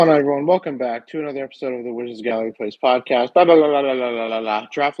Hello, everyone. Welcome back to another episode of the Wizards Gallery Place podcast. Blah, blah, blah, blah, blah, blah, blah, blah.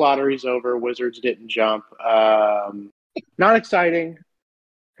 Draft lottery's over. Wizards didn't jump. Not exciting.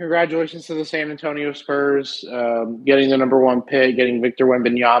 Congratulations to the San Antonio Spurs getting the number one pick, getting Victor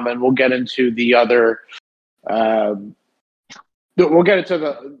Wembanyama. And we'll get into the other. We'll get into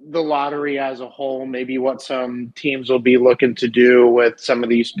the lottery as a whole. Maybe what some teams will be looking to do with some of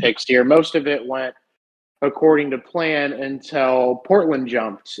these picks here. Most of it went according to plan until Portland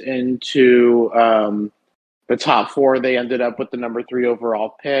jumped into the top four. They ended up with the number 3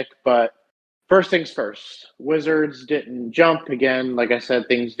 overall pick. But first things first, Wizards didn't jump again. Like I said,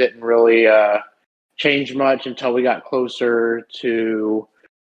 things didn't really change much until we got closer to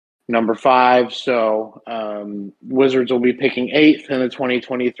number 5. So Wizards will be picking 8th in the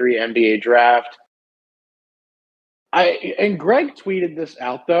 2023 NBA draft. And Greg tweeted this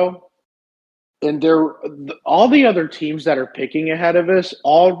out, though. And all the other teams that are picking ahead of us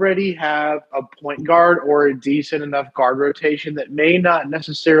already have a point guard or a decent enough guard rotation that may not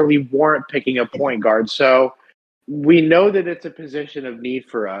necessarily warrant picking a point guard. So we know that it's a position of need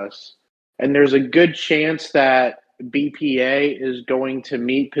for us. And there's a good chance that BPA is going to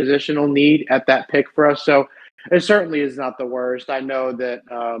meet positional need at that pick for us. So it certainly is not the worst. I know that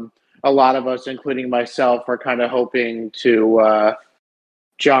a lot of us, including myself, are kind of hoping to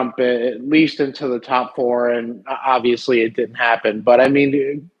jump at least into the top 4, and obviously it didn't happen. But I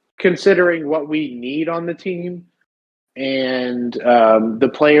mean, considering what we need on the team and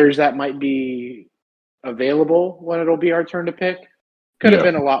the players that might be available when it'll be our turn to pick, could have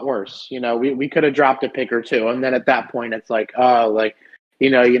been a lot worse. You know, we could have dropped a pick or two, and then at that point it's like,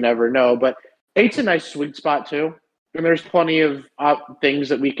 you never know. But 8's a nice sweet spot too, and there's plenty of things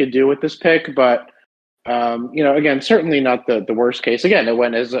that we could do with this pick, but again, certainly not the worst case. Again, it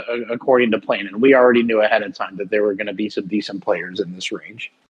went as according to plan, and we already knew ahead of time that there were going to be some decent players in this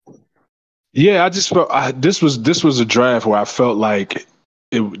range. Yeah, I just felt this was a draft where I felt like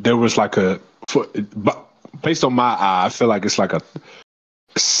there was like based on my eye, I feel like it's like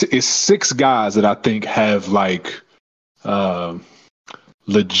it's 6 guys that I think have like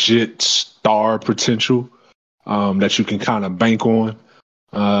legit star potential that you can kind of bank on.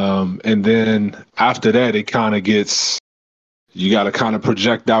 And then after that, it kind of you got to kind of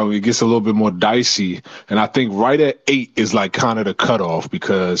project out. It gets a little bit more dicey. And I think right at 8 is like kind of the cutoff,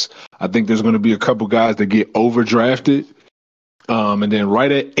 because I think there's going to be a couple guys that get overdrafted. And then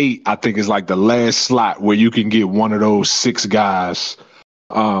right at 8, I think is like the last slot where you can get one of those 6 guys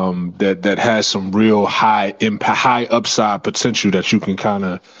that has some real high impact, high upside potential that you can kind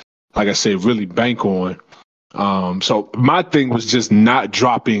of, like I say, really bank on. So my thing was just not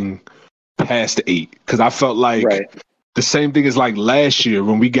dropping past 8, because I felt like the same thing as like last year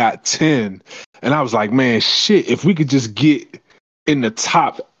when we got 10, and I was like, man, shit, if we could just get in the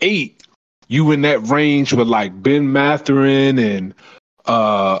top 8, you in that range with like Ben Mathurin and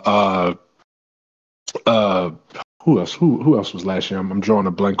who else was last year? I'm drawing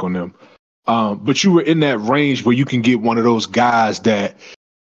a blank on them. But you were in that range where you can get one of those guys that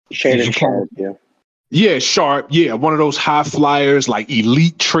Shaded Sharp, yeah. Yeah, Sharp. Yeah, one of those high flyers, like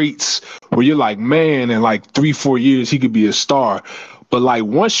elite traits where you're like, man, in like 3-4 years, he could be a star. But like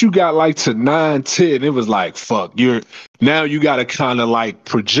once you got like to 9, 10, it was like, fuck, now you got to kind of like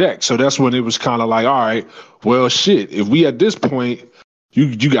project. So that's when it was kind of like, all right, well, shit, if we at this point,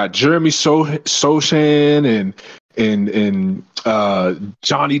 you got Jeremy Sochan and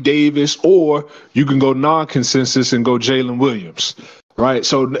Johnny Davis, or you can go non-consensus and go Jalen Williams. Right.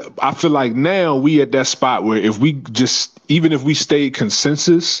 So I feel like now we at that spot where even if we stay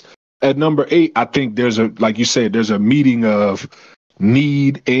consensus at number 8, I think like you said, there's a meeting of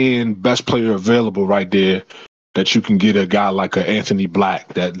need and best player available right there that you can get a guy like a Anthony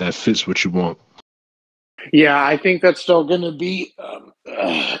Black that fits what you want. Yeah, I think that's still going to be,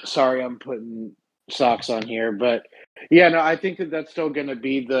 sorry, I'm putting socks on here, but yeah, no, I think that's still going to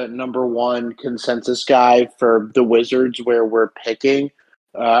be the number 1 consensus guy for the Wizards where we're picking.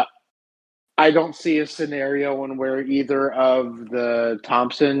 I don't see a scenario in where either of the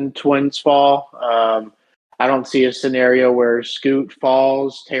Thompson twins fall. I don't see a scenario where Scoot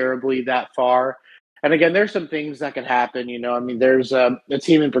falls terribly that far. And again, there's some things that could happen. I mean, there's a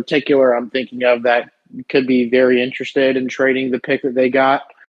team in particular I'm thinking of that could be very interested in trading the pick that they got.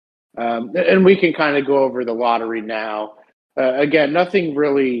 And we can kind of go over the lottery now. Again, nothing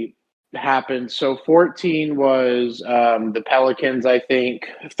really happened. So 14 was the Pelicans, I think.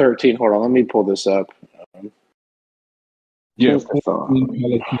 13, hold on, let me pull this up. 14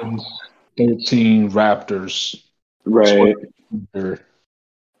 Pelicans, 13 Raptors. Right.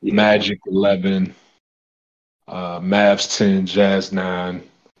 Magic 11. Mavs 10, Jazz 9.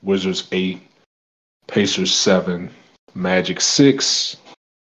 Wizards 8, Pacers 7, Magic 6,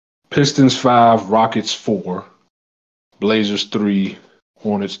 Pistons 5, Rockets 4, Blazers 3,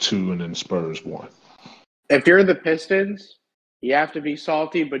 Hornets 2, and then Spurs 1. If you're the Pistons, you have to be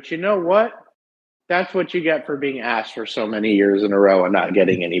salty, but you know what? That's what you get for being asked for so many years in a row and not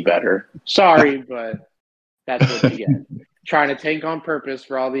getting any better. Sorry, but that's what you get. Trying to tank on purpose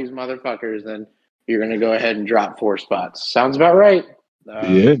for all these motherfuckers, then you're going to go ahead and drop 4 spots. Sounds about right.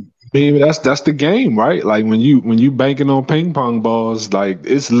 Yeah, baby, that's the game, right? Like when you banking on ping pong balls, like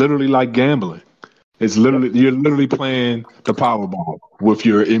it's literally like gambling. It's literally you're literally playing the Powerball with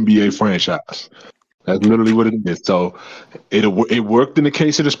your NBA franchise. That's literally what it is. So it worked in the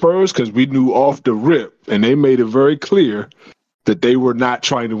case of the Spurs because we knew off the rip, and they made it very clear that they were not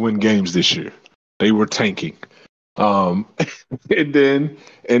trying to win games this year. They were tanking. And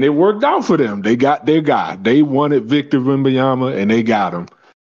it worked out for them. They got their guy. They wanted Victor Wembanyama, and they got him.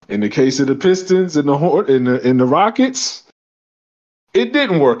 In the case of the Pistons and the Rockets, it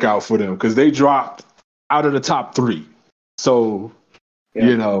didn't work out for them because they dropped out of the top 3. So,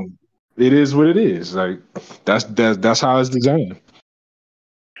 you know, it is what it is. Like that's how it's designed.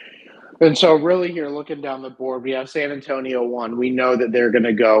 And so, really, here looking down the board, we have San Antonio 1. We know that they're going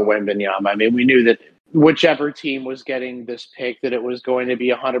to go Wembanyama. I mean, we knew that whichever team was getting this pick, that it was going to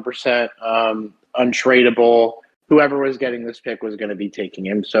be 100% untradeable. Whoever was getting this pick was going to be taking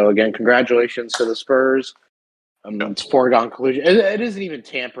him. So, again, congratulations to the Spurs. It's foregone conclusion. It isn't even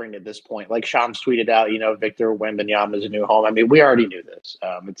tampering at this point. Like Shams tweeted out, Victor Wembanyama is a new home. I mean, we already knew this.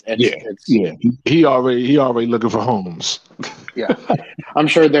 He already looking for homes. Yeah, I'm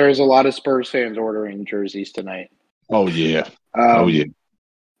sure there's a lot of Spurs fans ordering jerseys tonight. Oh yeah,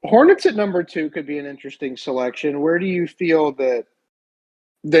 Hornets at number 2 could be an interesting selection. Where do you feel that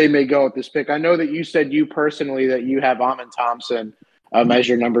they may go with this pick? I know that you said you personally that you have Amin Thompson as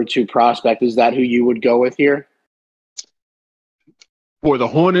your number 2 prospect. Is that who you would go with here? For the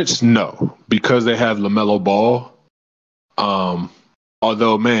Hornets, no, because they have LaMelo Ball.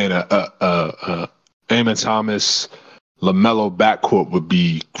 Although, man, Amin Thomas, LaMelo backcourt would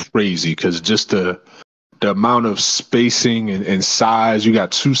be crazy because just the amount of spacing and size. You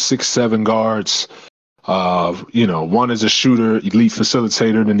got 2 6'7" guards. One is a shooter, elite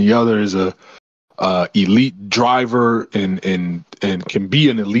facilitator, and the other is a elite driver and can be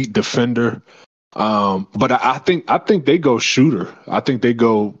an elite defender. But I think they go shooter. I think they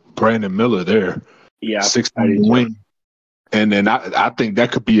go Brandon Miller there. Yeah, 6'9" wing. And then I think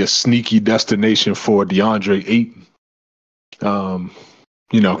that could be a sneaky destination for DeAndre Ayton.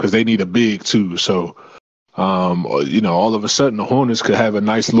 Because they need a big too. So, all of a sudden the Hornets could have a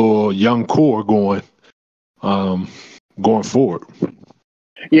nice little young core going forward.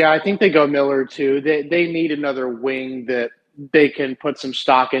 Yeah, I think they go Miller too. They need another wing that they can put some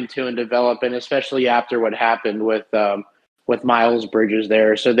stock into and develop, and especially after what happened with Miles Bridges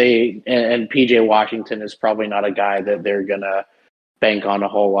there. So and PJ Washington is probably not a guy that they're gonna bank on a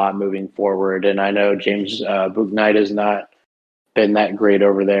whole lot moving forward. And I know James Bouknight has not been that great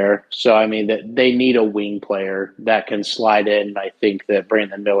over there. So I mean that they need a wing player that can slide in. I think that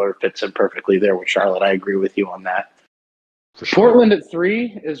Brandon Miller fits in perfectly there with Charlotte. I agree with you on that. Sure. Portland at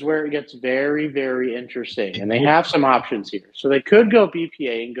 3 is where it gets very, very interesting, and they have some options here. So they could go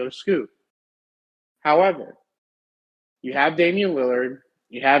BPA and go Scoot. However, you have Damian Lillard,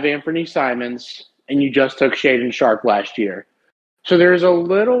 you have Anthony Simons, and you just took Shaedon Sharpe last year. So there's a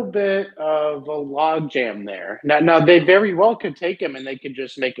little bit of a logjam there. Now they very well could take him, and they could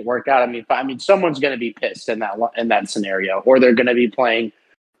just make it work out. I mean, someone's going to be pissed in that scenario, or they're going to be playing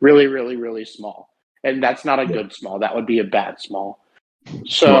really, really, really small. And that's not a good small. That would be a bad small.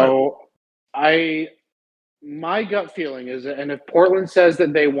 So my gut feeling is, and if Portland says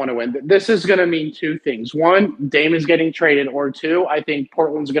that they want to win, this is going to mean 2 things. 1, Dame is getting traded, or 2, I think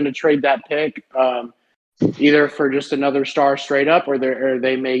Portland's going to trade that pick either for just another star straight up, or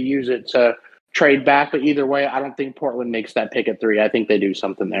they may use it to trade back. But either way, I don't think Portland makes that pick at 3. I think they do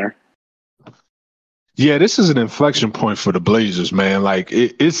something there. Yeah, this is an inflection point for the Blazers, man. Like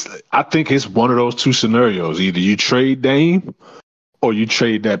I think it's one of those 2 scenarios. Either you trade Dame or you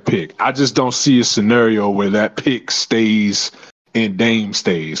trade that pick. I just don't see a scenario where that pick stays and Dame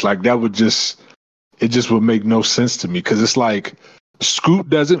stays. Like it just would make no sense to me because it's like Scoot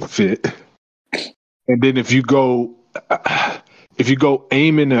doesn't fit. And then if you go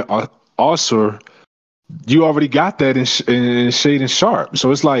Aiming at Osser, you already got that in Shaedon Sharpe.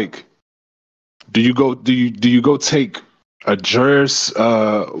 So it's like, do you go take a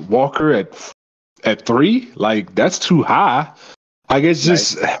Jarris Walker at 3? Like that's too high. Like it's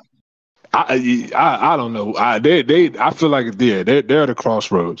just, I don't know. I feel like they're at a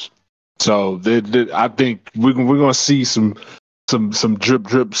crossroads. So I think we're gonna see some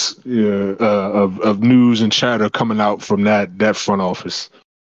drips of news and chatter coming out from that front office.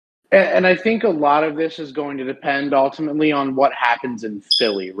 And I think a lot of this is going to depend ultimately on what happens in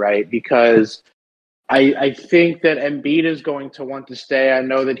Philly, right? Because I think that Embiid is going to want to stay. I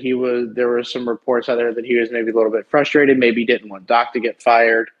know that there were some reports out there that he was maybe a little bit frustrated, maybe didn't want Doc to get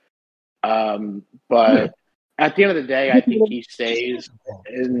fired. But at the end of the day, I think he stays.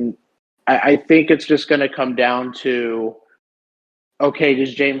 And I think it's just going to come down to, okay,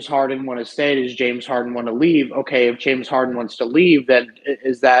 does James Harden want to stay? Does James Harden want to leave? Okay, if James Harden wants to leave, then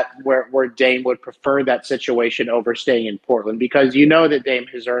is that where Dame would prefer that situation over staying in Portland? Because you know that Dame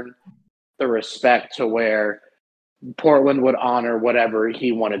has earned the respect to where Portland would honor whatever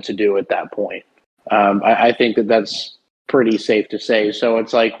he wanted to do at that point. I think that that's pretty safe to say. So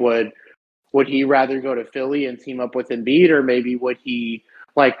it's like, would he rather go to Philly and team up with Embiid, or maybe would he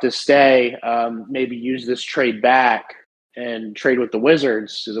like to stay, maybe use this trade back and trade with the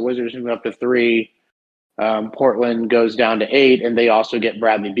Wizards? So the Wizards move up to 3. Portland goes down to 8, and they also get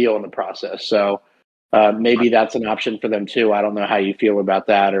Bradley Beal in the process. So maybe that's an option for them too. I don't know how you feel about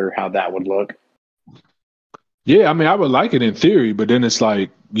that or how that would look. Yeah, I mean, I would like it in theory, but then it's like,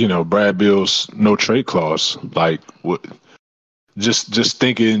 Brad Beal's no trade clause. Like, what? Just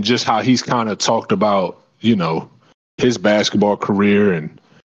thinking, just how he's kind of talked about, his basketball career and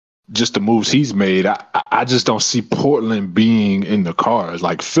just the moves he's made. I just don't see Portland being in the cards.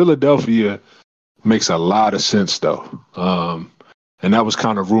 Like, Philadelphia makes a lot of sense though, and that was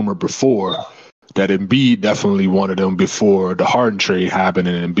kind of rumored before that Embiid definitely wanted them before the Harden trade happened,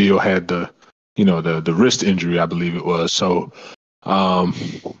 and Beal had the wrist injury, I believe it was. So we're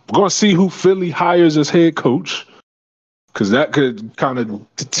going to see who Philly hires as head coach, because that could kind of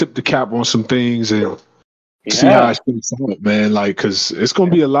tip the cap on some things and see how it shakes out, man. Like, because it's going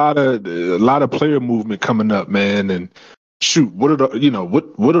to be a lot of player movement coming up, man. And shoot, what are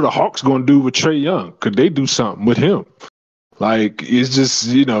the Hawks going to do with Trae Young? Could they do something with him? Like, it's just,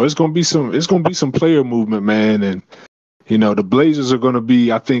 it's going to be some player movement, man. And the Blazers are going to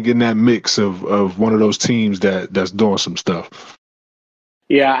be, I think, in that mix of one of those teams that's doing some stuff.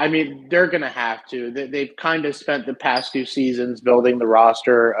 Yeah, I mean, they're going to have to. They've kind of spent the past 2 seasons building the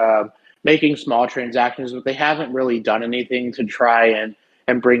roster, making small transactions, but they haven't really done anything to try and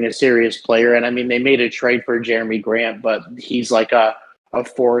bring a serious player. And I mean, they made a trade for Jeremy Grant, but he's like a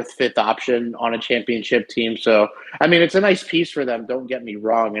 4th, 5th option on a championship team. So, I mean, it's a nice piece for them. Don't get me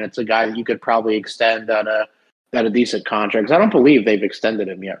wrong. And it's a guy that you could probably extend on a decent contract. 'Cause I don't believe they've extended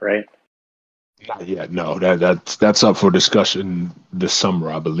him yet, right? Not yet, no. That's up for discussion this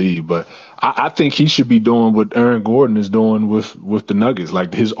summer, I believe. But I think he should be doing what Aaron Gordon is doing with the Nuggets.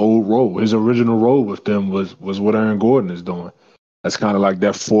 Like, his old role, his original role with them was what Aaron Gordon is doing. That's kind of like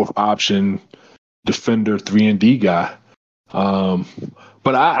that 4th option defender, 3-and-D guy.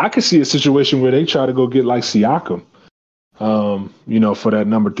 But I could see a situation where they try to go get like Siakam, for that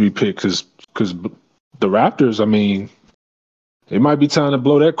number 3 pick, because the Raptors, I mean, it might be time to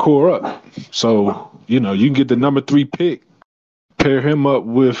blow that core up. So, you can get the number 3 pick, pair him up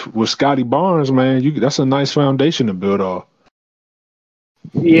with Scotty Barnes, man. That's a nice foundation to build off.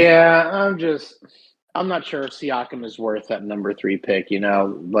 Yeah, I'm not sure if Siakam is worth that number 3 pick,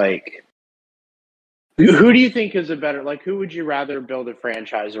 like, who do you think is a better, like, who would you rather build a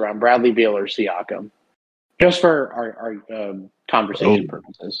franchise around, Bradley Beal or Siakam? Just for our conversation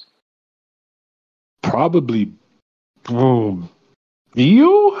purposes. Probably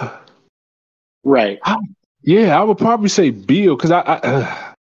Beal? Right. I would probably say Beal, because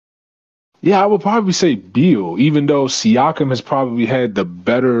I would probably say Beal, even though Siakam has probably had the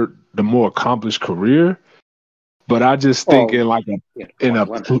more accomplished career. But I just think right.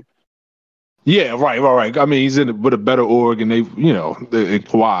 I mean, he's with a better org, and they, in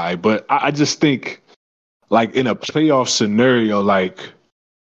Kawhi. But I just think, like, in a playoff scenario, like,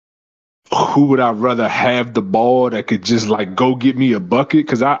 who would I rather have the ball that could just, like, go get me a bucket?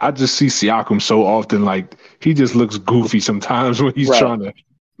 Because I just see Siakam so often, like, he just looks goofy sometimes when he's trying to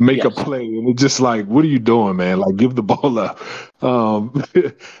make a play. And it's just like, what are you doing, man? Like, give the ball up.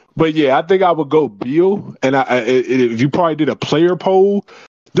 But, yeah, I think I would go Beal. And if you probably did a player poll,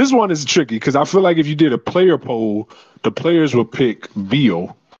 this one is tricky because I feel like if you did a player poll, the players would pick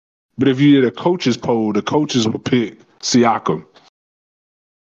Beal. But if you did a coaches poll, the coaches would pick Siakam.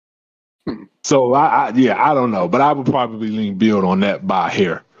 So I don't know, but I would probably lean Beal on that by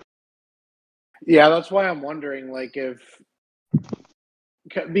hair. Yeah, that's why I'm wondering, like,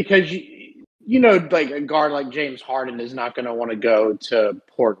 because like a guard like James Harden is not going to want to go to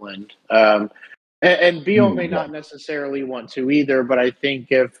Portland. And Beal may not necessarily want to either, but I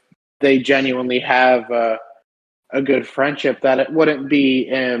think if they genuinely have a good friendship, that it wouldn't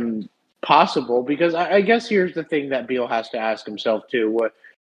be possible. Because I guess here's the thing that Beal has to ask himself too: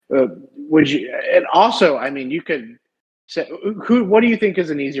 would you? And also, I mean, you could say, who? What do you think is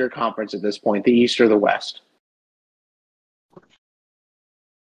an easier conference at this point, the East or the West?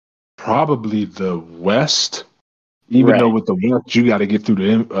 Probably the West. Even though Right. with the West, you got to get through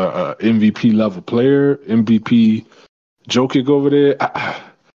the MVP level player, MVP Jokic over there.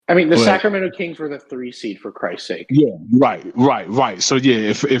 I mean, the But Sacramento Kings were the 3 seed for Christ's sake. yeah, right. So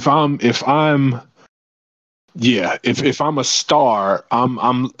yeah, if I'm a star,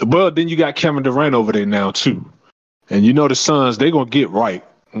 I'm well. Then you got Kevin Durant over there now too, and the Suns they're gonna get right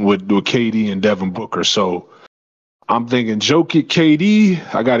with KD and Devin Booker. So I'm thinking Jokic, KD.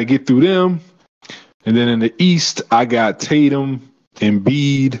 I got to get through them, and then in the East I got Tatum,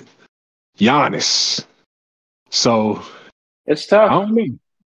 Embiid, Giannis. So It's I tough. don't know.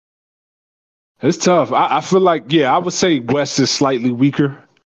 It's tough. I feel like I would say West is slightly weaker,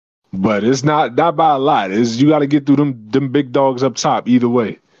 but it's not by a lot. It's you got to get through them big dogs up top either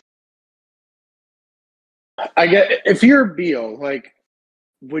way. I get if you're Beal, like,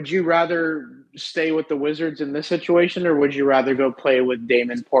 would you rather stay with the Wizards in this situation, or would you rather go play with Dame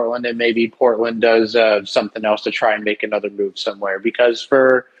in Portland and maybe Portland does something else to try and make another move somewhere? Because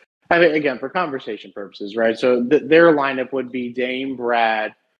I mean, again, for conversation purposes, right? So their lineup would be Dame,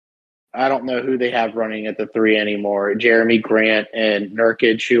 Brad. I don't know who they have running at the 3 anymore. Jeremy Grant and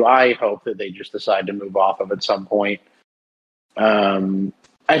Nurkic, who I hope that they just decide to move off of at some point.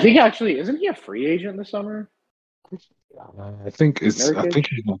 I think actually, isn't he a free agent this summer? I Nurkic? think he's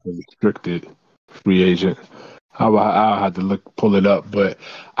like a restricted free agent. I'll have to pull it up, but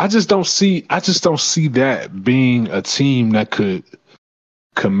I just don't see that being a team that could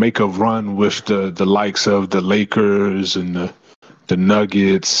make a run with the likes of the Lakers and the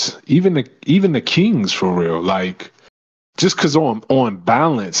Nuggets, even the Kings for real. Like just because on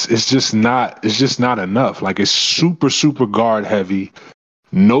balance, it's just not enough. Like it's super guard heavy,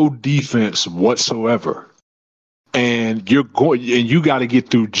 no defense whatsoever, and you got to get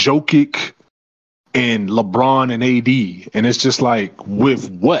through Jokic and LeBron and AD, and it's just like with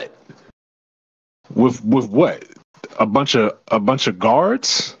what? With what? A bunch of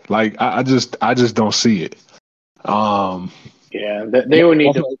guards? Like I just don't see it. Um, Yeah, they would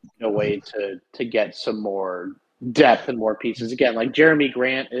need to find a way to get some more depth and more pieces. Again, like Jeremy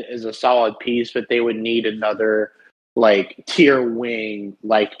Grant is a solid piece, but they would need another like tier wing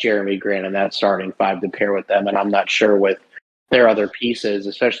like Jeremy Grant in that starting 5 to pair with them. And I'm not sure with their other pieces,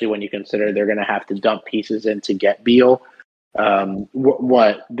 especially when you consider they're going to have to dump pieces in to get Beal,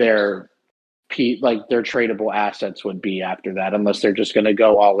 what their tradable assets would be after that, unless they're just going to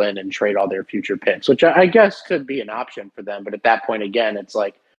go all in and trade all their future picks, which I guess could be an option for them. But at that point, again, it's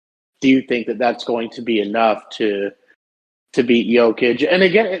like, do you think that that's going to be enough to beat Jokic? And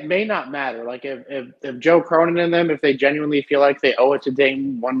again, it may not matter. Like if Joe Cronin and them, if they genuinely feel like they owe it to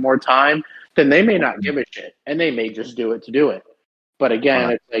Dame one more time, then they may not give a shit, and they may just do it to do it. But again,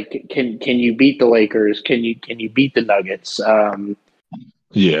 right. it's like, can you beat the Lakers? Can you beat the Nuggets?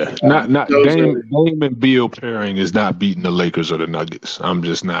 Yeah, not Those are Dame and Beal pairing is not beating the Lakers or the Nuggets. I'm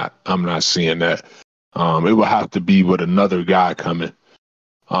not seeing that. It will have to be with another guy coming.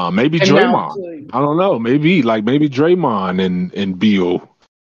 Maybe and now Draymond. I don't know. Maybe Draymond and Beal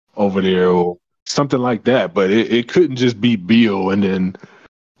over there or something like that. But it couldn't just be Beal and then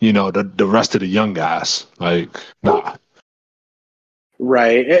the rest of the young guys. Like nah.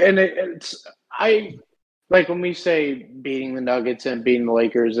 right, and it's I like when we say beating the Nuggets and beating the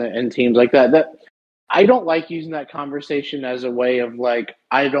Lakers and teams like that. That I don't like using that conversation as a way of like,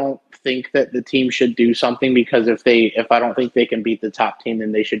 I don't think that the team should do something because if I don't think they can beat the top team,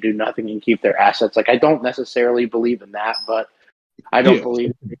 then they should do nothing and keep their assets. Like I don't necessarily believe in that, but I don't Yeah.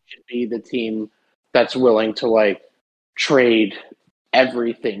 believe it should be the team that's willing to like trade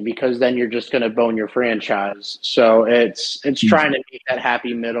everything, because then you're just going to bone your franchise. So it's trying to meet that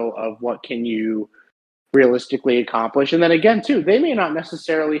happy middle of what can you realistically accomplish. And then again, too, they may not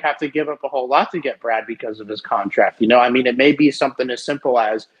necessarily have to give up a whole lot to get Brad because of his contract. I mean, it may be something as simple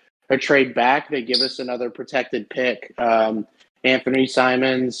as a trade back. They give us another protected pick, Anthony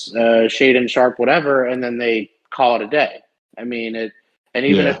Simons, Shaden Sharp, whatever, and then they call it a day. I mean, and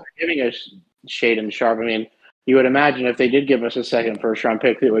even if Yeah. they're giving us Shaden Sharp, I mean, you would imagine if they did give us a second first round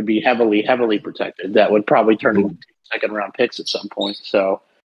pick, it would be heavily protected. That would probably turn into second round picks at some point. So,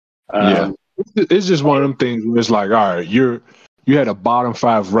 Yeah. um, It's just one of them things where it's like, all right, you had a bottom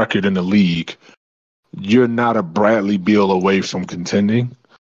 5 record in the league, you're not a Bradley Beal away from contending. Right.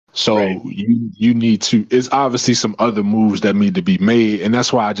 So you need to. It's obviously some other moves that need to be made, and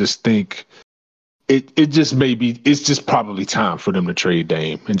that's why I just think it just maybe it's just probably time for them to trade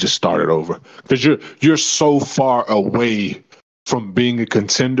Dame and just start it over because you're so far away from being a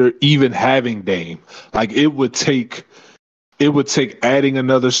contender, even having Dame. Like it would take adding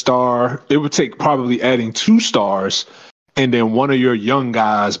another star. It would take probably adding 2 stars, and then one of your young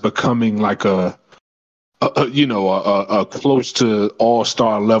guys becoming like a close to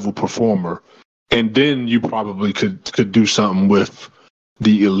all-star level performer, and then you probably could do something with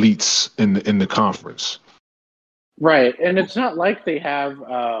the elites in the conference. Right. And it's not like they have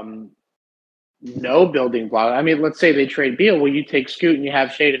no building block. I mean, let's say they trade Beal. Well, you take Scoot and you have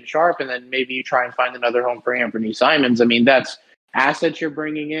Shaden Sharp, and then maybe you try and find another home for Anthony Simons. I mean, that's assets you're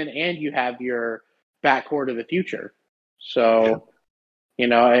bringing in, and you have your backcourt of the future. So,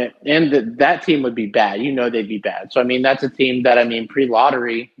 that team would be bad. They'd be bad. So, I mean, that's a team that,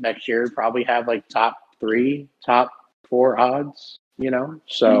 pre-lottery next year probably have like top 3, top 4 odds,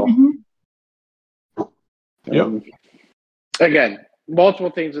 So, Yep. Again, multiple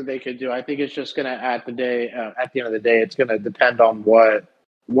things that they could do. I think it's just going to at the end of the day, it's going to depend on what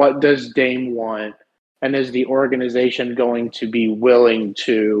does Dame want, and is the organization going to be willing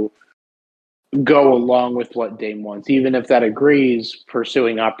to go along with what Dame wants, even if that agrees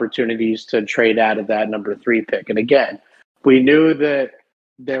pursuing opportunities to trade out of that number 3 pick. And again, we knew that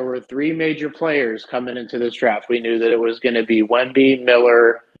there were 3 major players coming into this draft. We knew that it was going to be Wemby,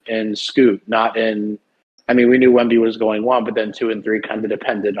 Miller, and Scoot, not in. We knew Wemby was going 1, but then 2 and 3 kind of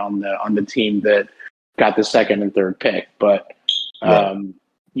depended on the team that got the 2nd and 3rd pick. But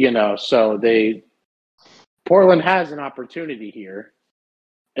so Portland has an opportunity here.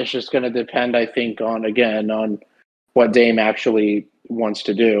 It's just going to depend, I think, on what Dame actually wants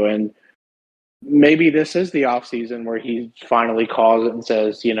to do, and maybe this is the offseason where he finally calls it and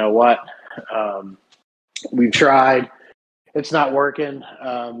says, "You know what, we've tried." It's not working.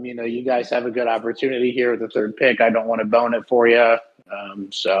 You guys have a good opportunity here with the 3rd pick. I don't want to bone it for you.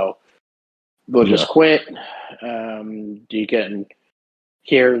 So we'll just quit.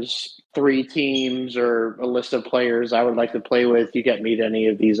 Here's 3 teams or a list of players I would like to play with. You get me to any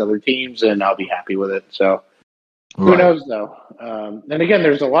of these other teams, and I'll be happy with it. So who knows, though? And again,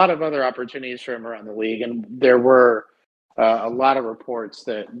 there's a lot of other opportunities for him around the league, and there were a lot of reports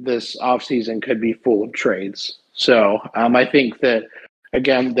that this offseason could be full of trades. So I think that,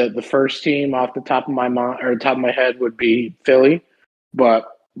 again, the first team off the top of my mind or top of my head would be Philly,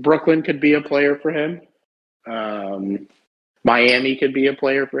 but Brooklyn could be a player for him. Miami could be a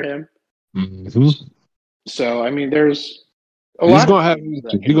player for him. Mm-hmm. So there's a He's lot. Gonna have.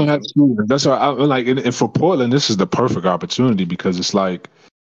 He's gonna have to. That's why I'm like, and for Portland, this is the perfect opportunity because it's like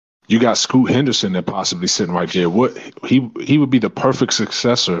you got Scoot Henderson that possibly sitting right there. What he would be the perfect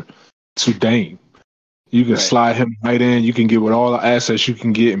successor to Dame. You can slide him right in. You can get with all the assets you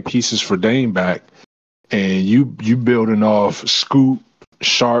can get and pieces for Dame back, and you building off Scoot,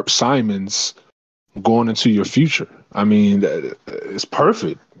 Sharp, Simons going into your future. It's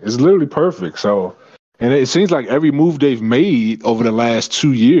perfect. It's literally perfect. So, and it seems like every move they've made over the last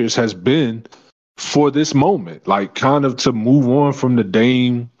 2 years has been for this moment, like kind of to move on from the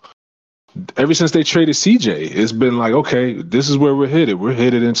Dame. Ever since they traded CJ, it's been like, okay, this is where we're headed. We're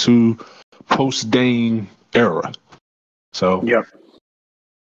headed into post-Dame era. So, yep.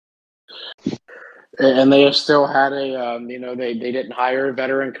 And they have still had they didn't hire a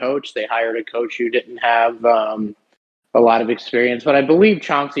veteran coach. They hired a coach who didn't have a lot of experience. But I believe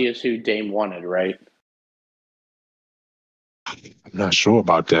Chauncey is who Dame wanted, right? I'm not sure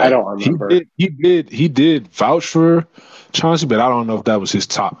about that. I don't remember. He did vouch for Chauncey, but I don't know if that was his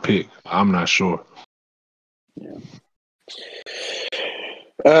top pick. I'm not sure. Yeah.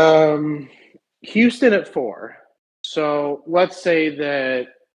 Houston at 4. So let's say that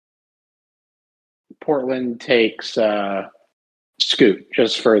Portland takes Scoot,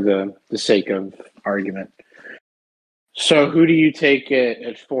 just for the sake of argument. So who do you take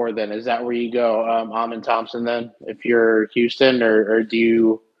at 4 then? Is that where you go, Amon Thompson then, if you're Houston, or do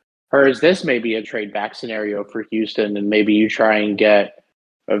you, or is this maybe a trade back scenario for Houston and maybe you try and get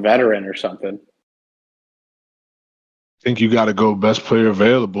a veteran or something? I think you got to go best player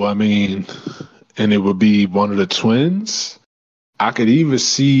available. And it would be one of the twins. I could even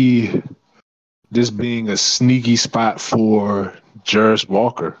see this being a sneaky spot for Jarris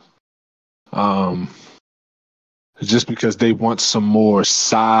Walker. Just because they want some more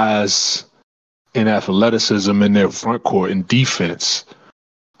size and athleticism in their front court and defense.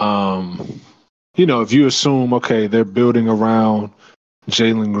 if you assume, okay, they're building around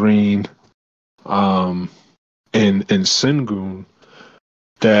Jalen Green, and Sengun,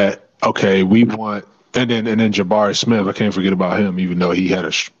 that okay, we want, and then Jabari Smith. I can't forget about him, even though he had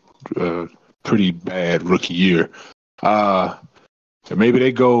a pretty bad rookie year. Maybe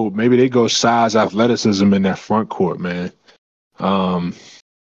they go size athleticism in that front court, man.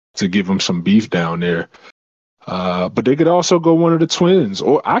 To give them some beef down there. But they could also go one of the twins,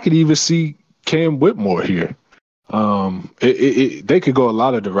 or I could even see Cam Whitmore here. They could go a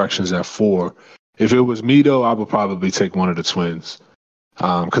lot of directions at 4. If it was me, though, I would probably take one of the twins.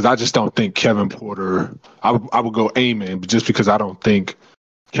 Because I just don't think Kevin Porter. I would go Amen, just because I don't think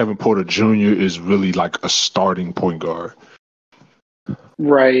Kevin Porter Jr. is really like a starting point guard.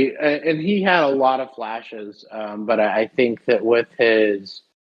 Right, and he had a lot of flashes, but I think that with his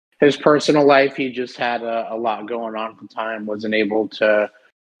personal life, he just had a lot going on at the time. Wasn't able to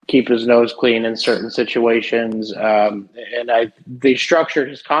keep his nose clean in certain situations, and they structured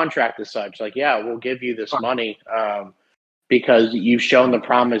his contract as such. Like, yeah, we'll give you this money because you've shown the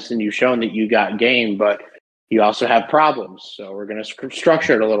promise and you've shown that you got game, but you also have problems. So we're going to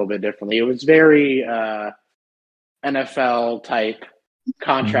structure it a little bit differently. It was very NFL type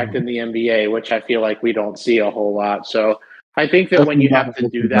contract in the NBA, which I feel like we don't see a whole lot. So I think that when you have to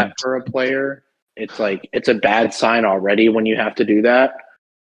do that for a player, it's like it's a bad sign already when you have to do that.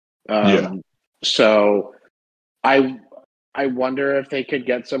 So I wonder if they could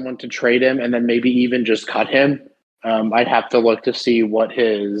get someone to trade him and then maybe even just cut him. I'd have to look to see what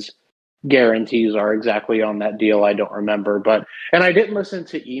his guarantees are exactly on that deal. I don't remember, and I didn't listen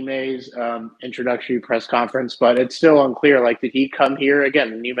to Ime's introductory press conference, but it's still unclear. Like, did he come here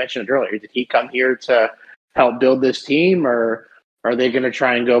again? And you mentioned it earlier. Did he come here to help build this team, or are they going to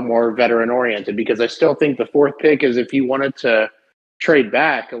try and go more veteran oriented? Because I still think the 4th pick is if you wanted to trade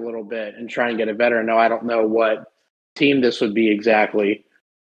back a little bit and try and get a veteran. No, I don't know what team this would be exactly,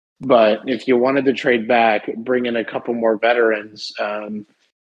 but if you wanted to trade back, bring in a couple more veterans.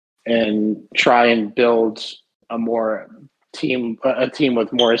 And try and build a team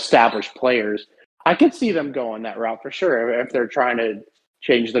with more established players. I could see them going that route for sure if they're trying to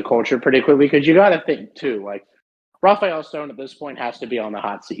change the culture pretty quickly. Because you got to think too, like Rafael Stone at this point has to be on the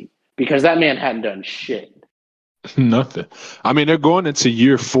hot seat because that man hadn't done shit. Nothing. I mean, they're going into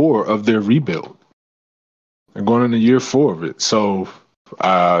year 4 of their rebuild. They're going into year 4 of it. So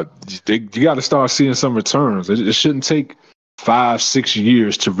you got to start seeing some returns. It shouldn't take 5-6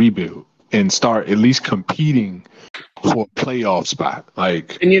 years to rebuild and start at least competing for a playoff spot.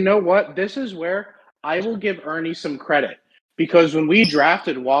 And you know what? This is where I will give Ernie some credit, because when we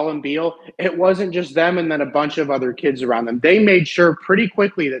drafted Wall and Beal, it wasn't just them and then a bunch of other kids around them. They made sure pretty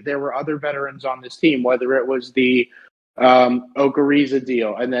quickly that there were other veterans on this team, whether it was the Okariza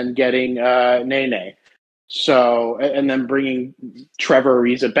deal and then getting Nene. So, and then bringing Trevor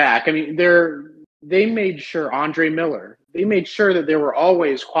Ariza back. I mean, they made sure Andre Miller. They made sure that there were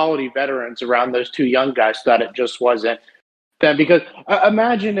always quality veterans around those 2 young guys, so that it just wasn't them. Because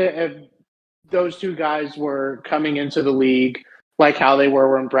imagine if those 2 guys were coming into the league like how they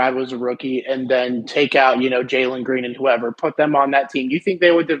were when Brad was a rookie, and then take out, Jalen Green and whoever, put them on that team. You think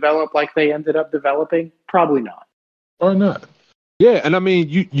they would develop like they ended up developing? Probably not. Or not. Yeah, and I mean,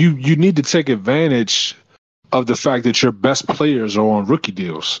 you need to take advantage of the fact that your best players are on rookie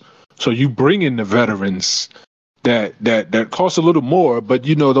deals. So you bring in the veterans that cost a little more, but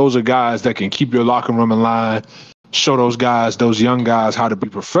those are guys that can keep your locker room in line, show those young guys how to be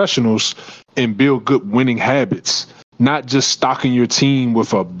professionals and build good winning habits, not just stocking your team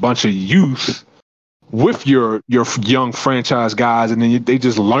with a bunch of youth with your young franchise guys, and then they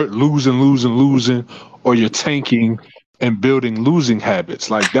just learn losing, or you're tanking and building losing habits.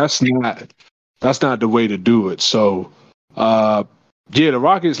 Like that's not the way to do it. So, the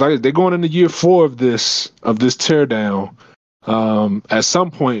Rockets, like they're going into year 4 of this teardown. At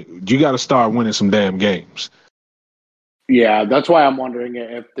some point, you got to start winning some damn games. Yeah, that's why I'm wondering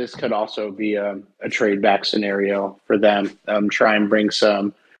if this could also be a trade back scenario for them. Try and bring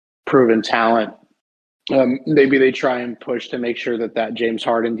some proven talent. Maybe they try and push to make sure that James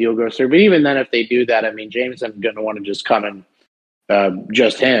Harden deal goes through. But even then, if they do that, I mean, James isn't going to want to just come and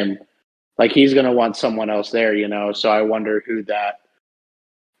just him. Like, he's going to want someone else there, So I wonder who that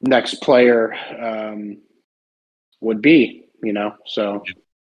next player would be, So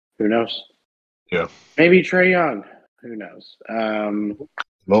who knows? Yeah. Maybe Trae Young. Who knows?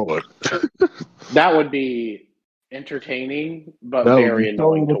 Lord. That would be entertaining, but very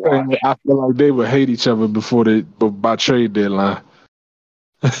annoying to watch. I feel like they would hate each other by trade deadline.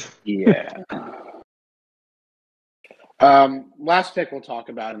 Yeah. Last pick we'll talk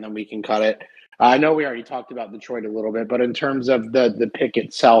about, and then we can cut it. I know we already talked about Detroit a little bit, but in terms of the pick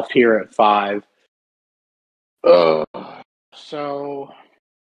itself here at 5, so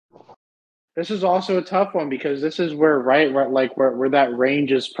this is also a tough one because this is where that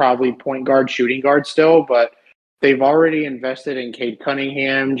range is probably point guard, shooting guard still, but they've already invested in Cade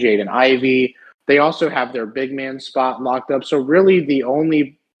Cunningham, Jaden Ivey. They also have their big man spot locked up. So really, the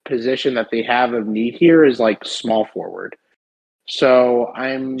only position that they have of need here is like small forward. So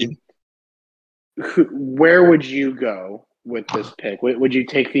where would you go with this pick? Would you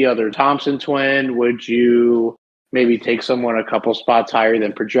take the other Thompson twin? Would you maybe take someone a couple spots higher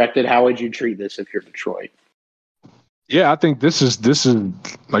than projected? How would you treat this if you're Detroit? Yeah, I think this is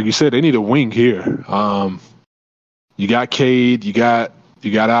like you said, they need a wing here. You got Cade, you got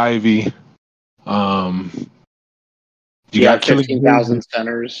Ivy, you got 15,000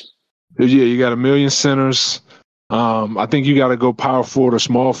 centers. Yeah, you got a million centers. I think you got to go power forward or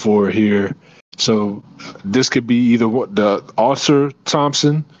small forward here. So this could be either the Arthur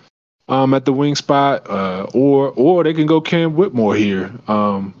Thompson at the wing spot, or they can go Cam Whitmore here.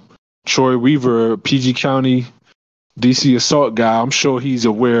 Troy Weaver, PG County, DC assault guy. I'm sure he's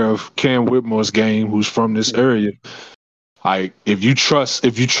aware of Cam Whitmore's game, who's from this area. Like if you trust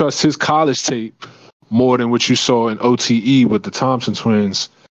his college tape more than what you saw in OTE with the Thompson twins,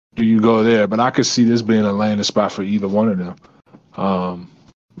 do you go there? But I could see this being a landing spot for either one of them,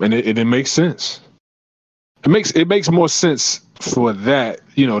 and it makes sense. It makes more sense for that,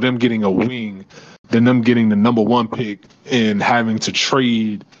 them getting a wing than them getting the number 1 pick and having to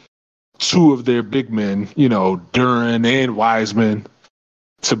trade 2 of their big men, Duran and Wiseman,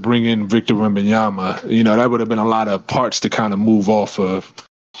 to bring in Victor Wembanyama. That would have been a lot of parts to kind of move off of.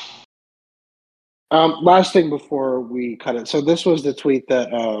 Last thing before we cut it. So this was the tweet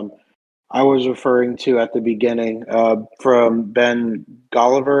that I was referring to at the beginning from Ben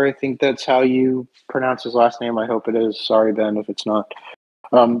Golliver. I think that's how you pronounce his last name. I hope it is. Sorry, Ben, if it's not.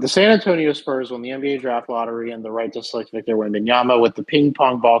 The San Antonio Spurs won the NBA draft lottery and the right to select Victor Wembanyama with the ping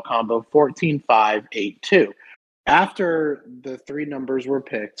pong ball combo 14-5-8-2. After the 3 numbers were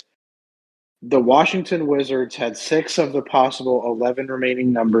picked, the Washington Wizards had 6 of the possible 11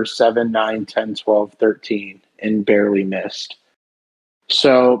 remaining numbers, 7, 9, 10, 12, 13, and barely missed.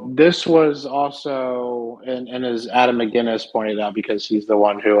 So this was also, and as Adam McGinnis pointed out, because he's the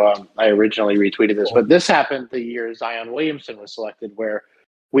one who I originally retweeted this, but this happened the year Zion Williamson was selected, where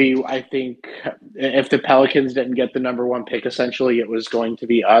I think if the Pelicans didn't get the number 1 pick, essentially it was going to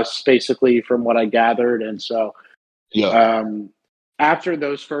be us, basically, from what I gathered. And so after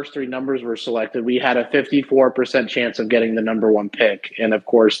those first 3 numbers were selected, we had a 54% chance of getting the number 1 pick. And of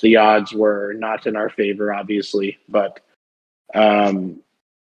course, the odds were not in our favor, obviously, but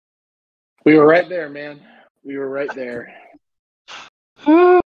we were right there, man. We were right there.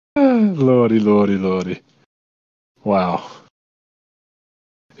 Lordy. Wow.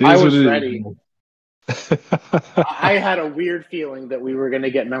 I was ready. I had a weird feeling that we were going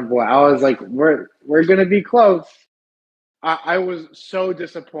to get number 1. I was like, we're going to be close. I was so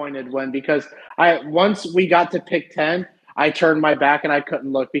disappointed because once we got to pick 10, I turned my back and I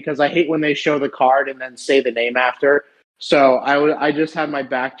couldn't look because I hate when they show the card and then say the name after. So I just had my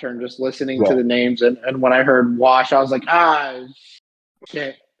back turned, just listening to the names, and when I heard Wash, I was like,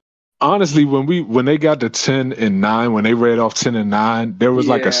 shit. Honestly, when they got to 10 and 9, when they read off 10 and 9, there was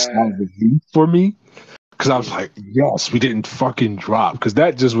like a sigh of relief for me, because I was like, yes, we didn't fucking drop, because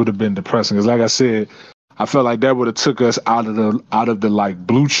that just would have been depressing. Because like I said, I felt like that would have took us out of the like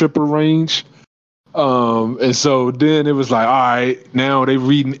blue chipper range. And so then it was like, all right, now they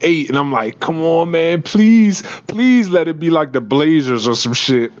reading 8, and I'm like, come on, man, please let it be like the Blazers or some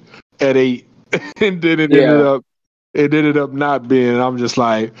shit at 8. And then it ended up not being. And I was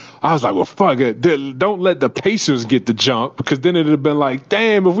like, well, fuck it. Don't let the Pacers get the jump, because then it'd have been like,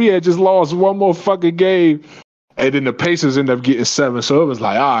 damn, if we had just lost one more fucking game. And then the Pacers end up getting 7. So it was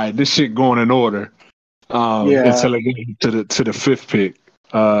like, all right, this shit going in order. Until it went to the 5th pick.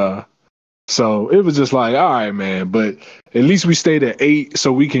 So it was just like, all right, man, but at least we stayed at 8,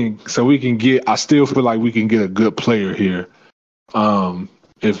 so we can get. I still feel like we can get a good player here. But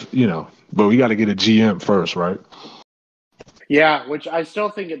we got to get a GM first, right? Yeah, which I still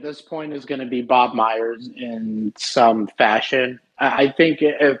think at this point is going to be Bob Myers in some fashion. I think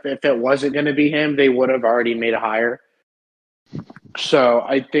if it wasn't going to be him, they would have already made a hire. So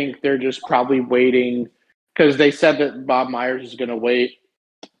I think they're just probably waiting, because they said that Bob Myers is going to wait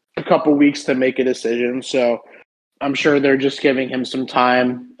a couple weeks to make a decision. So I'm sure they're just giving him some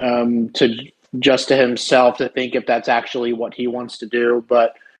time to himself to think if that's actually what he wants to do.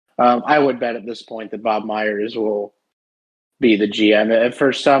 But I would bet at this point that Bob Myers will be the GM. If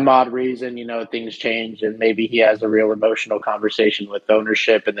for some odd reason, things change and maybe he has a real emotional conversation with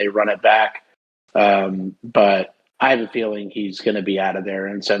ownership and they run it back. But I have a feeling he's going to be out of there.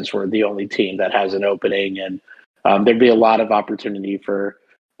 And since we're the only team that has an opening and there'd be a lot of opportunity for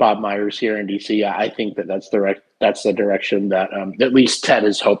Bob Myers here in DC, I think that's the direction that at least Ted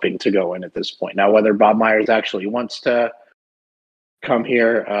is hoping to go in at this point. Now, whether Bob Myers actually wants to come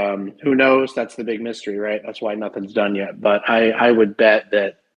here, who knows? That's the big mystery, right? That's why nothing's done yet. But I would bet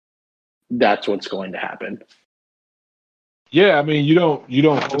that that's what's going to happen. Yeah, I mean, you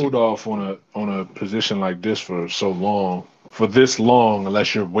don't hold off on a position like this for this long,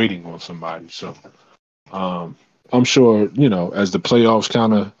 unless you're waiting on somebody. So, I'm sure as the playoffs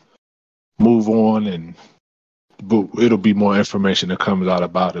kind of move on, but it'll be more information that comes out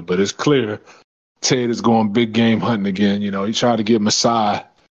about it. But it's clear Ted is going big game hunting again. He tried to get Masai,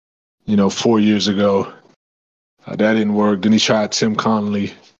 4 years ago. That didn't work. Then he tried Tim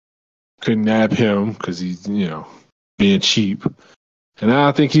Connolly, couldn't nab him because he's being cheap. And now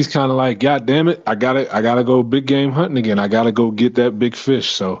I think he's kind of like, God damn it, I gotta go big game hunting again. I gotta go get that big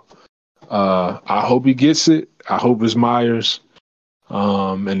fish. So I hope he gets it. I hope it's Myers.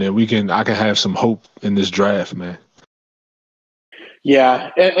 And then I can have some hope in this draft, man.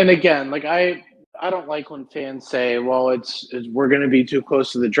 Yeah, and again, like I don't like when fans say, "Well, it's we're going to be too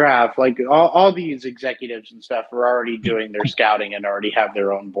close to the draft." Like all these executives and stuff are already doing their scouting and already have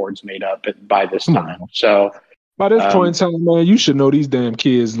their own boards made up by this time. So by this point in time, man, you should know these damn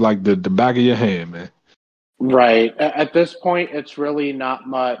kids like the back of your hand, man. Right. At this point, it's really not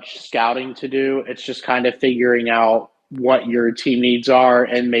much scouting to do. It's just kind of figuring out what your team needs are,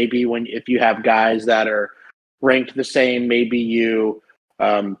 and maybe if you have guys that are ranked the same, maybe you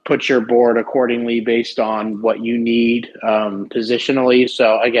put your board accordingly based on what you need positionally.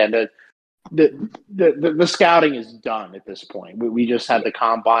 So again, the scouting is done at this point. We just had the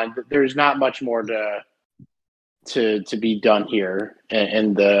combine. There's not much more to be done here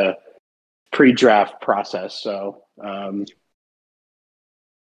in the pre-draft process. So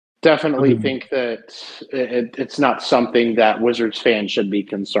definitely think that it's not something that Wizards fans should be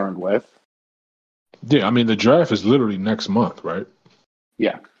concerned with. Yeah, I mean the draft is literally next month, right?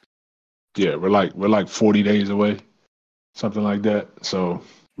 Yeah. Yeah, we're like 40 days away, something like that. So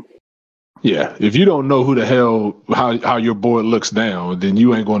yeah, if you don't know who the hell how your board looks now, then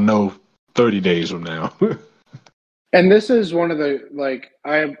you ain't gonna know 30 days from now. And this is one of the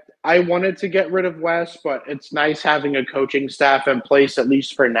I wanted to get rid of Wes, but it's nice having a coaching staff in place at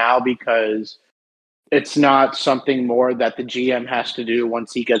least for now, because it's not something more that the GM has to do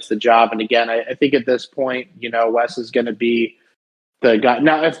once he gets the job. And again, I think at this point, Wes is going to be the guy.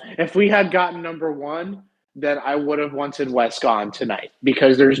 Now, if we had gotten number one, then I would have wanted Wes gone tonight,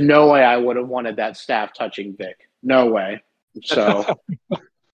 because there's no way I would have wanted that staff touching Vic. No way. So,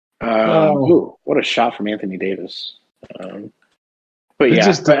 ooh, what a shot from Anthony Davis. But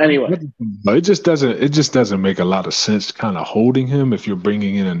yeah, anyway, it just doesn't make a lot of sense kind of holding him if you're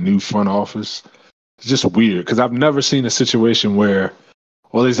bringing in a new front office. It's just weird because I've never seen a situation where,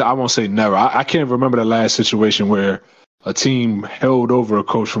 well, at least I won't say never. I can't remember the last situation where a team held over a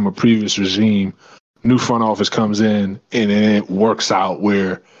coach from a previous regime, new front office comes in, and then it works out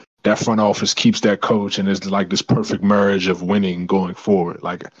where that front office keeps that coach and it's like this perfect marriage of winning going forward.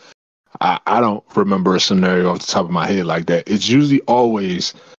 Like, I don't remember a scenario off the top of my head like that. It's usually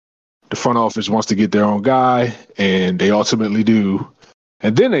always the front office wants to get their own guy, and they ultimately do.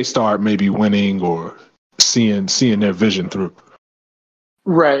 And then they start maybe winning or seeing their vision through.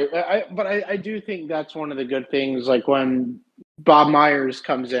 Right. But I do think that's one of the good things, like when Bob Myers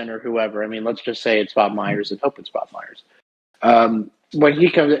comes in or whoever. I mean, let's just say it's Bob Myers and hope it's Bob Myers. When he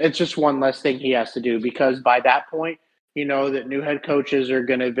comes in, it's just one less thing he has to do, because by that point, that new head coaches are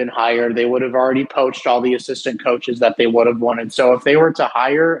going to have been hired. They would have already poached all the assistant coaches that they would have wanted. So if they were to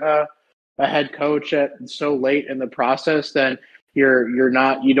hire a head coach so late in the process, then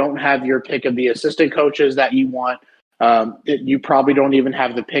you don't have your pick of the assistant coaches that you want. You probably don't even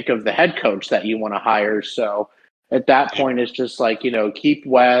have the pick of the head coach that you want to hire. So at that point, it's just like, keep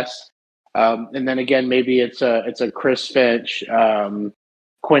Wes. And then again, maybe it's a Chris Finch,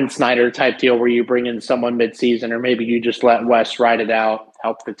 Quinn Snyder type deal where you bring in someone midseason, or maybe you just let Wes ride it out,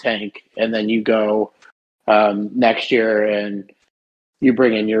 help the tank, and then you go next year and you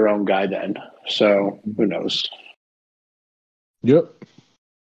bring in your own guy then. So who knows? Yep.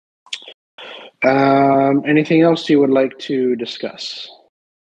 Anything else you would like to discuss?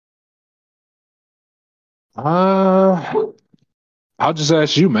 I'll just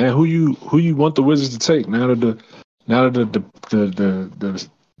ask you, man, who you want the Wizards to take now that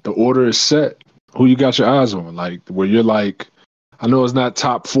the order is set. Who you got your eyes on? Like where you're like, I know it's not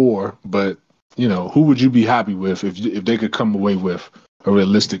top four, but who would you be happy with if they could come away with a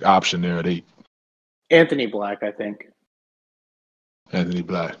realistic option there at 8? Anthony Black, I think. Anthony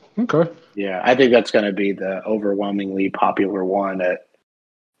Black. Okay. Yeah, I think that's going to be the overwhelmingly popular one at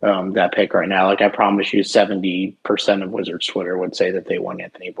that pick right now. Like I promise you, 70% of Wizards Twitter would say that they want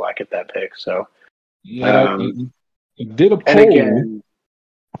Anthony Black at that pick. So, Yeah, I did a and poll. again,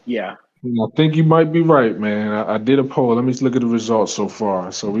 yeah. I think you might be right, man. I did a poll. Let me just look at the results so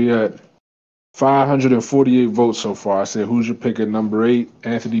far. So we had 548 votes so far. I said, who's your pick at number 8?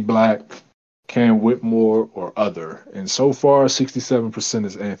 Anthony Black, Cam Whitmore, or other? And so far, 67%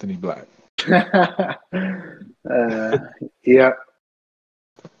 is Anthony Black. Yeah.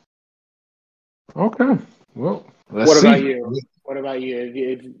 Okay. Well, let's What see. about you? What about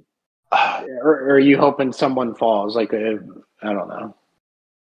you? Or are you hoping someone falls? Like, I don't know.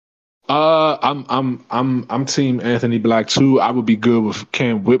 I'm team Anthony Black too. I would be good with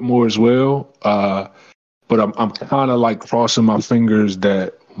Cam Whitmore as well. But I'm kind of like crossing my fingers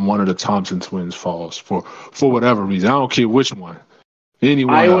that one of the Thompson twins falls for whatever reason. I don't care which one.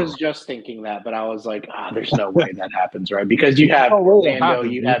 Anyone I else. was just thinking that, but I was like, there's no way that happens, right? Because you have No way that Orlando,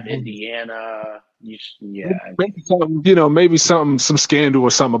 happens. you have Indiana. Yeah. Maybe something, maybe some scandal or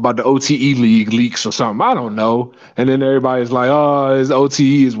something about the OTE league leaks or something. I don't know. And then everybody's like, "Oh, his OTE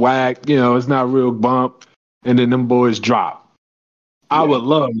is whack. It's not real bump." And then them boys drop. I would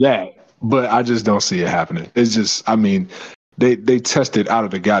love that, but I just don't see it happening. It's just, I mean, they tested out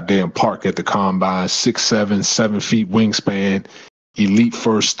of the goddamn park at the combine. 6'7", 7 feet wingspan, elite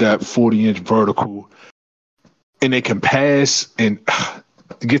first step, 40-inch vertical, and they can pass and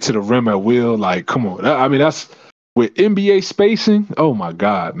get to the rim at will. Like, come on. I mean, that's with NBA spacing. Oh my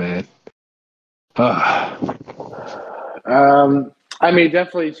God, man. I mean,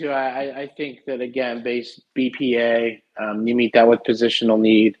 definitely too. I think that again, base BPA, you meet that with positional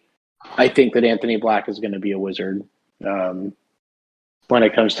need. I think that Anthony Black is going to be a Wizard when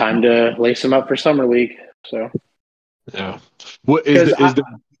it comes time to lace him up for summer league. So yeah, what is the?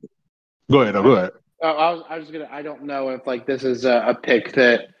 Go ahead. Go ahead. I was gonna. I don't know if like this is a pick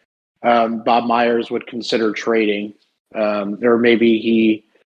that Bob Myers would consider trading, or maybe he.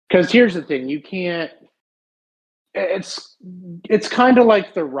 Because here's the thing: you can't. It's kind of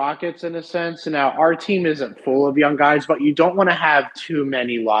like the Rockets in a sense. Now our team isn't full of young guys, but you don't want to have too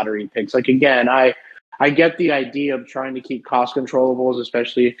many lottery picks. Like again, I get the idea of trying to keep cost controllables,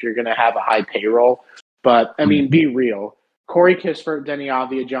 especially if you're going to have a high payroll. But I mean, be real. Corey Kispert, Denny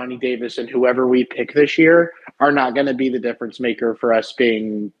Avdia, Johnny Davis, and whoever we pick this year are not going to be the difference maker for us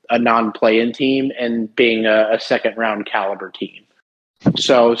being a non-play-in team and being a second round caliber team.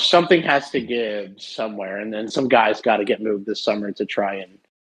 So something has to give somewhere, and then some guys got to get moved this summer to try and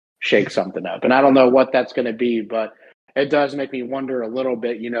shake something up. And I don't know what that's going to be, but it does make me wonder a little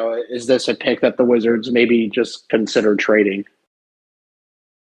bit, is this a pick that the Wizards maybe just consider trading?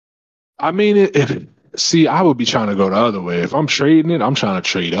 I mean, see, I would be trying to go the other way. If I'm trading it, I'm trying to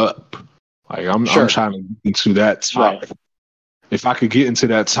trade up. Like I'm trying to get into that top. Right. If I could get into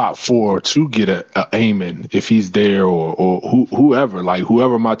that top 4 to get a Amon, if he's there, or whoever, like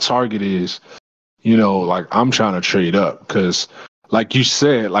whoever my target is, like I'm trying to trade up because, like you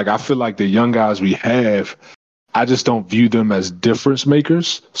said, like I feel like the young guys we have, I just don't view them as difference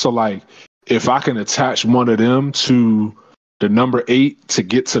makers. So like if I can attach one of them to the number 8 to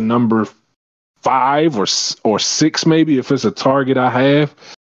get to number 5 or 6, maybe if it's a target I have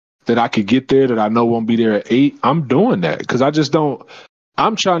that I could get there that I know won't be there at 8, I'm doing that because I just don't.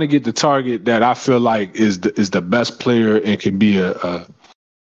 I'm trying to get the target that I feel like is the best player and can be a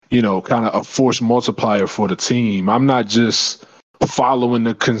kind of a force multiplier for the team. I'm not just following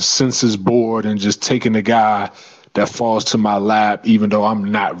the consensus board and just taking the guy that falls to my lap, even though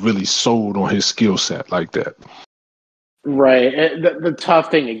I'm not really sold on his skill set like that. Right. The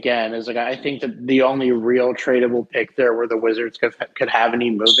tough thing again is like I think that the only real tradable pick there where the Wizards could have any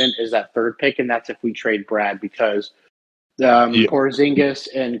movement is that third pick, and that's if we trade Brad because Porzingis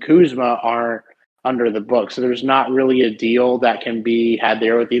and Kuzma aren't under the book, so there's not really a deal that can be had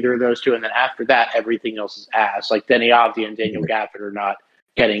there with either of those two. And then after that, everything else is ass. Like Denny Avdia and Daniel Gafford are not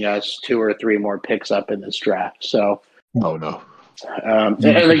getting us 2 or 3 more picks up in this draft. So, no. And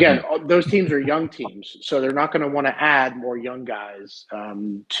again, those teams are young teams, so they're not going to want to add more young guys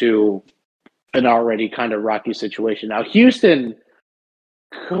to an already kind of rocky situation. Now, Houston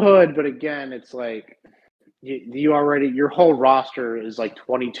could, but again, it's like you already your whole roster is like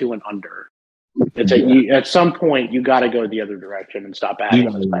 22 and under. It's at some point you got to go the other direction and stop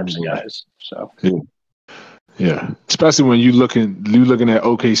adding those types of guys. So. Yeah, especially when you looking at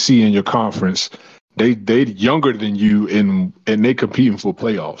OKC in your conference, they younger than you and they competing for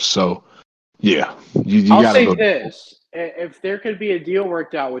playoffs. So yeah, you I'll got to say go. this: if there could be a deal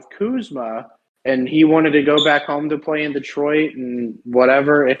worked out with Kuzma and he wanted to go back home to play in Detroit and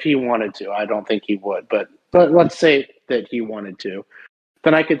whatever, if he wanted to, I don't think he would, but let's say that he wanted to,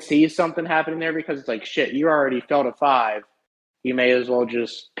 then I could see something happening there because it's like shit. You already fell to 5. You may as well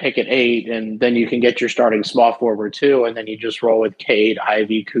just pick at 8, and then you can get your starting small forward too, and then you just roll with Cade,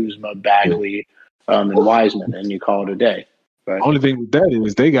 Ivy, Kuzma, Yeah. Bagley, and Wiseman, and you call it a day. But Only thing with that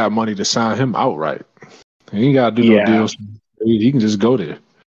is they got money to sign him outright. He ain't got to do no yeah, deals. He can just go there.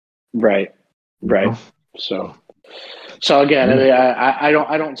 right, You right. know? So, so again, I Yeah. mean,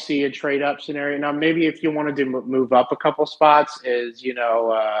 I don't see a trade up scenario now. Maybe if you wanted to move up a couple spots, is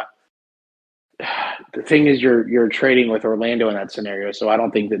the thing is you're trading with Orlando in that scenario, so I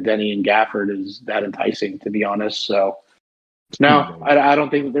don't think that Denny and Gafford is that enticing, to be honest. So no, I don't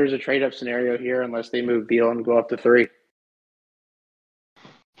think that there's a trade up scenario here unless they move Beal and go up to 3.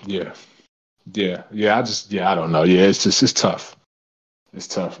 Yeah. Yeah. I don't know. Yeah, it's tough. It's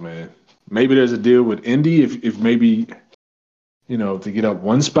tough, man. Maybe there's a deal with Indy if maybe to get up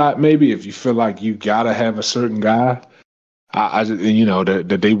one spot. Maybe if you feel like you gotta have a certain guy, I just,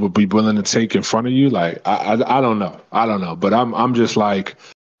 that they would be willing to take in front of you. Like I don't know. I don't know. But I'm just like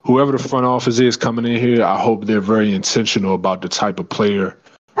whoever the front office is coming in here. I hope they're very intentional about the type of player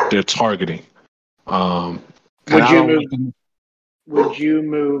they're targeting. And Would I you don't move? want them. Would you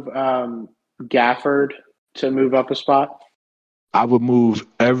move Gafford to move up a spot? I would move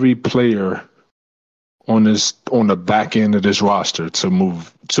every player on the back end of this roster to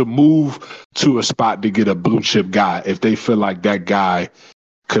move to a spot to get a blue chip guy if they feel like that guy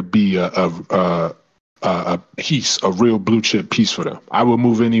could be a piece, a real blue chip piece for them. I would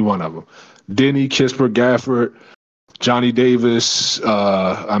move any one of them. Denny, Kispert, Gafford, Johnny Davis.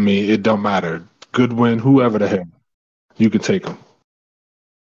 I mean, it don't matter. Goodwin, whoever the hell, you can take them.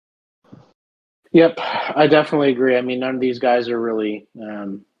 Yep, I definitely agree. I mean, none of these guys are really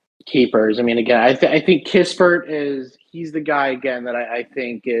keepers. I mean, again, I think Kispert he's the guy again that I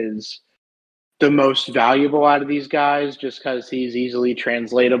think is the most valuable out of these guys, just because he's easily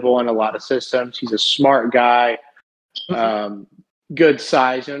translatable in a lot of systems. He's a smart guy, um, good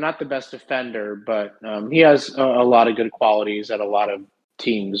size. Not the best defender, but he has a lot of good qualities that a lot of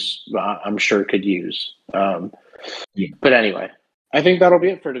teams, I'm sure, could use. Yeah. But anyway, I think that'll be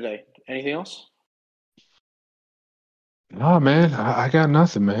it for today. Anything else? Nah, man, I got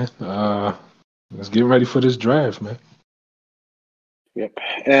nothing, man. Let's get ready for this draft, man. Yep,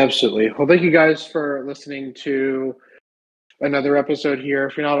 absolutely. Well, thank you guys for listening to another episode here.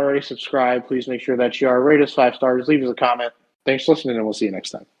 If you're not already subscribed, please make sure that you are. Rate us 5 stars, leave us a comment. Thanks for listening, and we'll see you next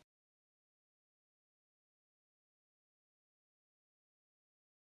time.